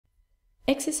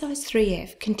Exercise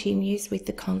 3F continues with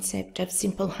the concept of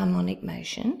simple harmonic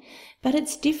motion, but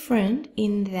it's different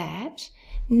in that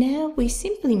now we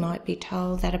simply might be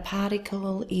told that a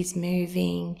particle is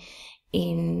moving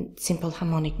in simple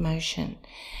harmonic motion.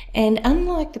 And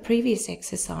unlike the previous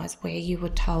exercise where you were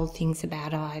told things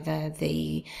about either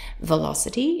the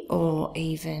velocity or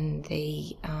even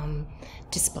the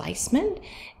displacement,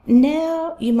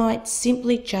 now you might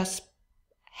simply just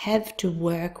have to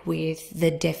work with the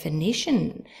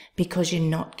definition because you're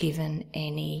not given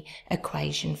any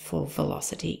equation for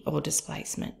velocity or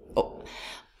displacement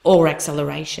or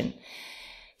acceleration.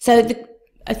 So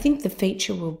I think the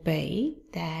feature will be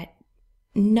that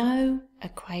no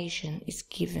equation is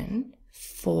given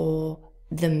for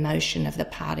the motion of the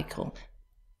particle.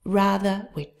 Rather,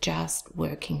 we're just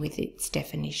working with its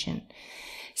definition.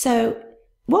 So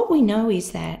what we know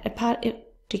is that a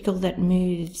particle that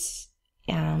moves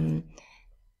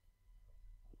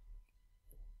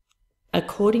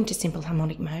according to simple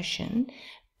harmonic motion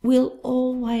will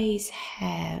always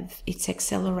have its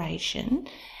acceleration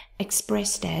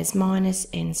expressed as minus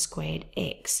n squared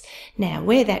x. Now,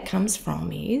 where that comes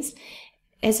from is,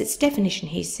 as its definition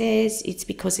here says, it's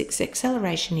because its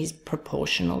acceleration is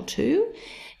proportional to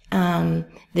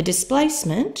the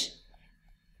displacement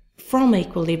from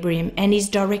equilibrium and is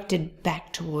directed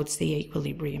back towards the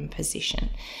equilibrium position.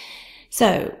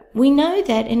 So we know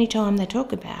that anytime they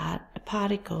talk about a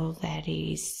particle that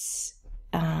is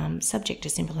subject to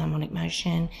simple harmonic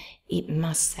motion, it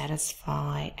must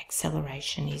satisfy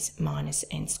acceleration is minus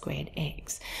n squared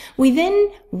x. We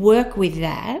then work with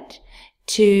that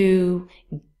to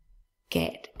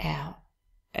get our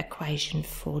equation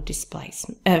for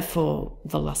displacement, for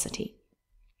velocity.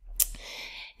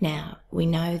 Now, we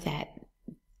know that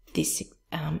this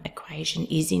equation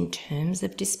is in terms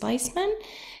of displacement,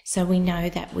 so we know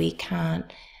that we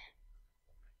can't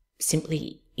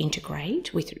simply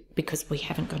integrate because we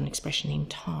haven't got an expression in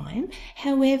time.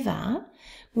 However,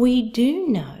 we do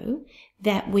know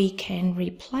that we can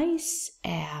replace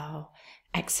our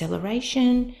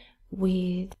acceleration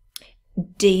with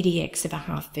d dx of a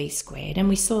half v squared, and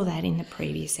we saw that in the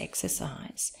previous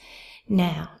exercise.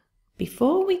 Now,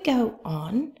 before we go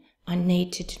on, I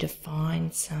need to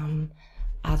define some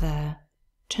other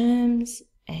terms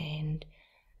and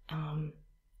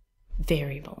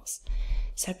variables.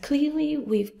 So clearly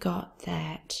we've got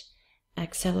that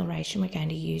acceleration. We're going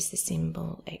to use the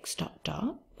symbol x dot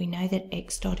dot. We know that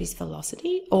x dot is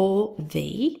velocity or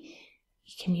v.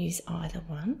 You can use either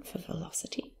one for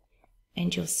velocity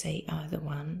and you'll see either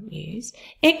one used.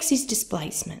 X is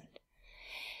displacement.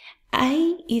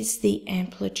 A is the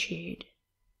amplitude.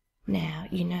 Now,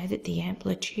 you know that the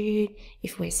amplitude,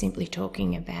 if we're simply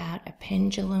talking about a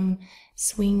pendulum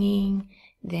swinging,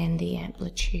 then the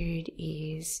amplitude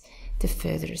is the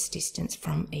furthest distance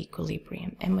from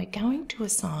equilibrium, and we're going to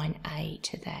assign A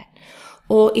to that.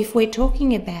 Or if we're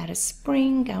talking about a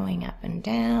spring going up and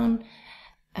down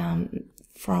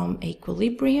from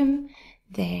equilibrium,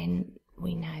 then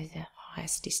we know the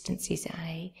highest distance is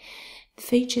A. The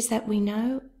features that we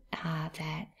know are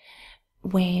that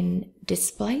when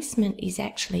displacement is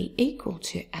actually equal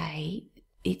to A,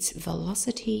 its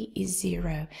velocity is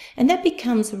 0. And that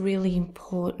becomes a really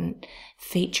important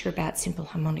feature about simple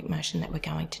harmonic motion that we're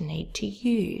going to need to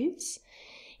use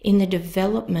in the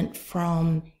development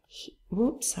from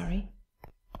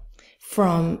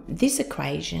this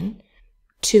equation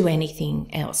to anything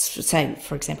else. Say,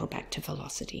 for example, back to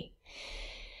velocity.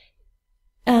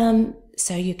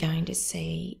 So you're going to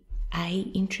see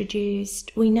A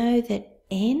introduced. We know that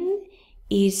n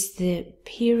is the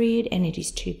period, and it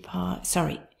is 2 pi,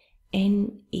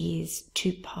 n is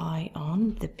 2 pi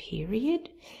on the period,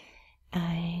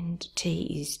 and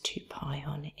t is 2 pi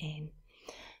on n.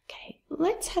 Okay,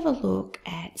 let's have a look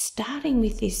at starting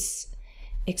with this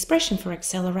expression for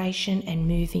acceleration and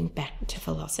moving back to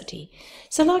velocity.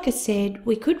 So like I said,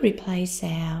 we could replace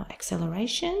our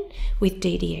acceleration with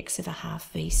d dx of a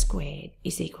half v squared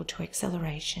is equal to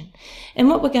acceleration. And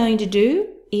what we're going to do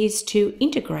is to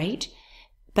integrate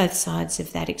both sides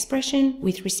of that expression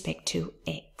with respect to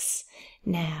x.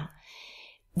 Now,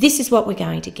 this is what we're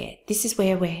going to get. This is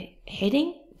where we're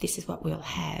heading. This is what we'll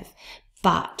have.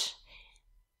 But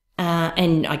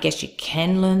and I guess you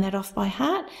can learn that off by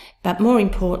heart, but more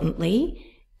importantly,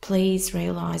 please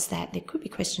realise that there could be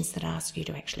questions that ask you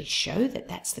to actually show that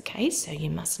that's the case, so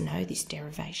you must know this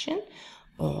derivation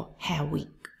or how we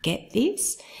get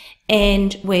this.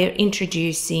 And we're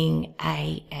introducing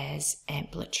A as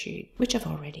amplitude, which I've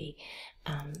already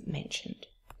mentioned.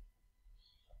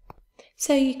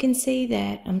 So you can see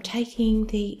that I'm taking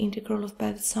the integral of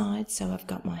both sides, so I've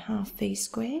got my half v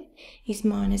squared is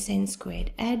minus n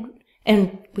squared.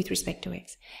 And with respect to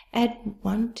x, add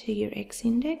 1 to your x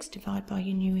index, divide by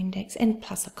your new index, and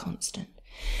plus a constant.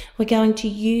 We're going to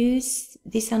use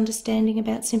this understanding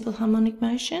about simple harmonic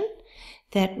motion,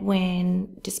 that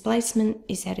when displacement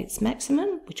is at its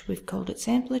maximum, which we've called its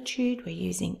amplitude, we're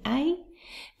using a,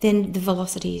 then the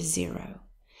velocity is 0.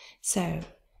 So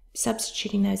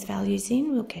substituting those values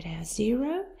in, we'll get our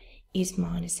 0 is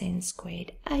minus n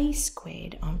squared a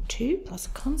squared on 2 plus a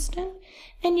constant,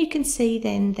 and you can see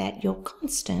then that your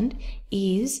constant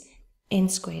is n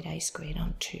squared a squared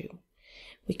on 2.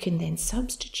 We can then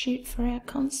substitute for our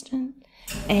constant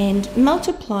and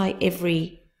multiply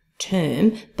every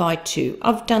term by 2.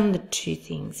 I've done the two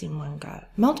things in one go.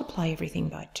 Multiply everything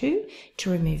by 2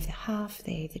 to remove the half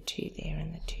there, the 2 there,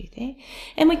 and the 2 there.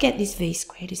 And we get this v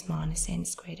squared is minus n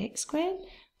squared x squared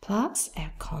plus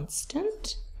our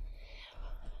constant.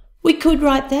 We could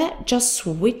write that just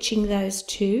switching those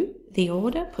two, the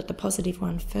order, put the positive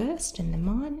one first and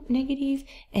the negative,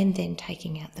 and then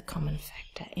taking out the common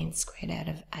factor, n squared out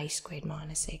of a squared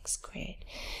minus x squared.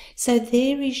 So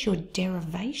there is your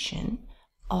derivation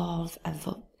of an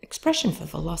expression for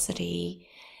velocity,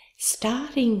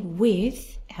 starting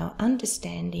with our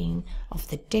understanding of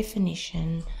the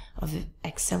definition of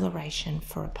acceleration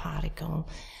for a particle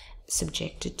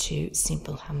subjected to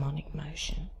simple harmonic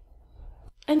motion.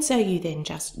 And so you then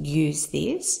just use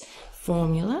this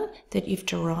formula that you've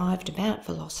derived about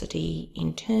velocity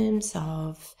in terms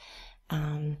of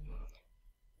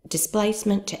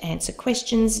displacement to answer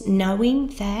questions, knowing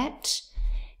that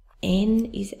n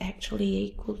is actually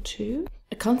equal to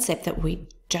a concept that we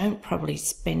don't probably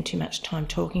spend too much time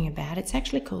talking about. It's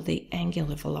actually called the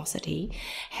angular velocity.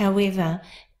 However,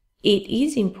 it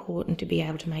is important to be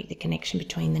able to make the connection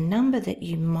between the number that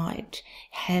you might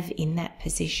have in that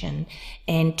position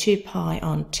and 2 pi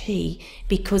on t,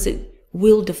 because it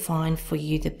will define for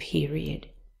you the period.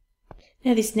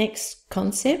 Now this next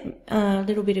concept, a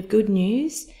little bit of good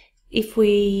news. If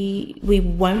we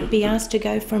won't be asked to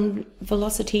go from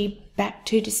velocity back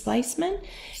to displacement,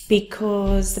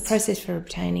 because the process for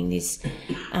obtaining this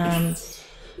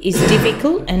is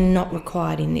difficult and not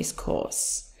required in this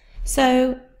course.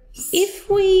 So if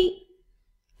we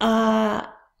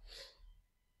are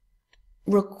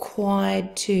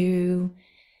required to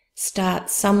start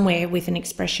somewhere with an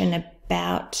expression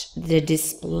about the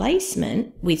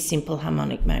displacement with simple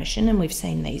harmonic motion, and we've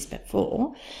seen these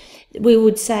before, we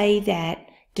would say that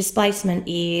displacement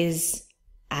is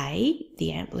a,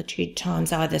 the amplitude,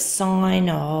 times either sine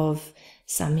of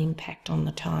some impact on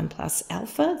the time plus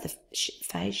alpha, the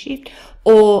phase shift,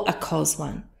 or a cos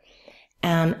one.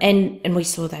 And we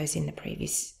saw those in the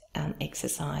previous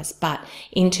exercise. But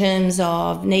in terms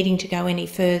of needing to go any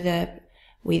further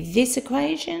with this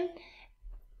equation,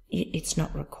 it's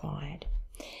not required.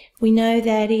 We know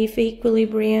that if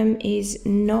equilibrium is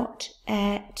not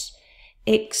at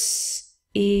x,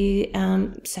 say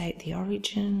at the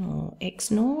origin or x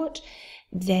naught,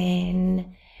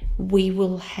 then we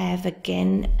will have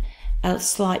again a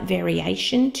slight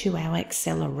variation to our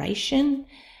acceleration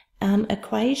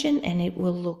equation, and it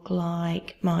will look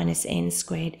like minus n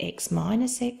squared x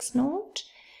minus x naught,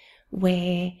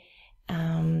 where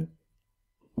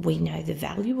we know the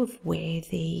value of where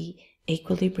the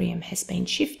equilibrium has been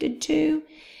shifted to,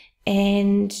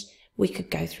 and we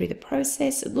could go through the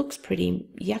process. It looks pretty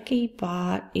yucky,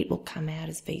 but it will come out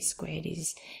as v squared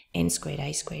is n squared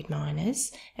a squared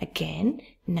minus, again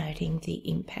noting the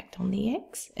impact on the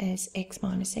x as x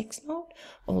minus x naught,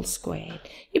 all squared.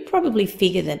 You probably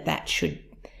figure that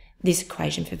this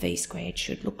equation for v squared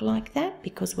should look like that,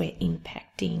 because we're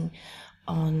impacting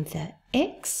on the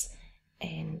x,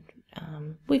 and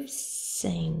we've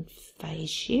seen phase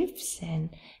shifts and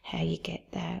how you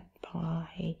get that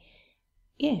by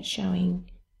showing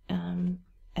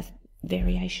a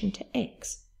variation to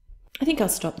x. I think I'll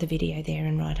stop the video there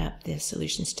and write up the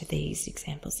solutions to these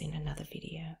examples in another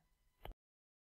video.